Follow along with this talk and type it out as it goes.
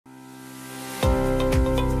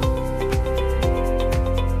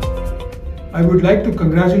I would like to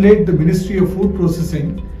congratulate the Ministry of Food Processing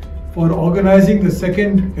for organizing the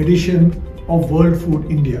second edition of World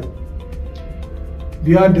Food India.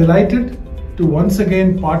 We are delighted to once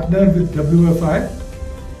again partner with WFI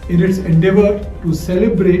in its endeavor to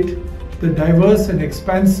celebrate the diverse and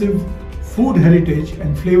expansive food heritage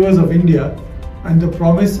and flavors of India and the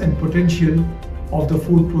promise and potential of the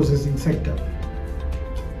food processing sector.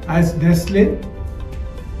 As Nestle,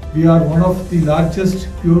 we are one of the largest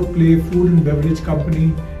pure play food and beverage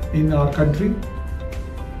company in our country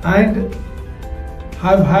and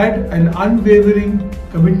have had an unwavering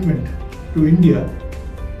commitment to India,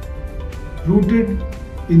 rooted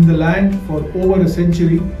in the land for over a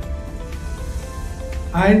century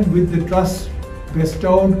and with the trust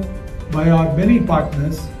bestowed by our many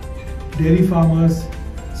partners, dairy farmers,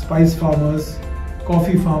 spice farmers,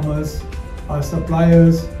 coffee farmers, our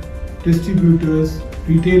suppliers, distributors,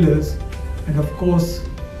 retailers, and of course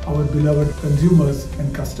our beloved consumers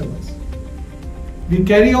and customers. We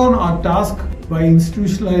carry on our task by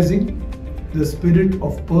institutionalizing the spirit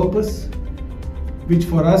of purpose, which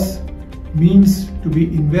for us means to be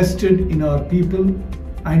invested in our people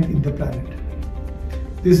and in the planet.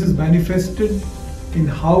 This is manifested in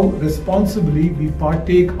how responsibly we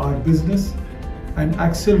partake our business and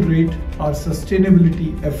accelerate our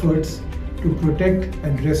sustainability efforts to protect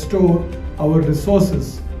and restore our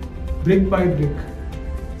resources brick by brick,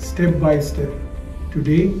 step by step,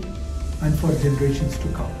 today and for generations to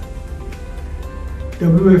come.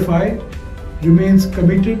 WFI remains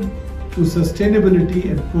committed to sustainability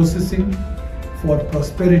and processing for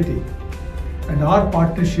prosperity, and our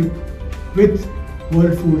partnership with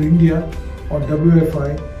World Food India or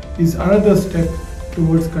WFI is another step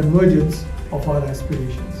towards convergence of our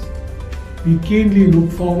aspirations. We keenly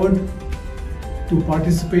look forward to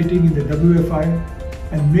participating in the WFI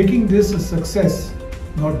and making this a success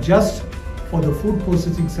not just for the food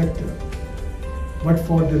processing sector but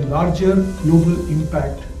for the larger global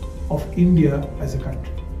impact of India as a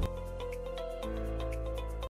country.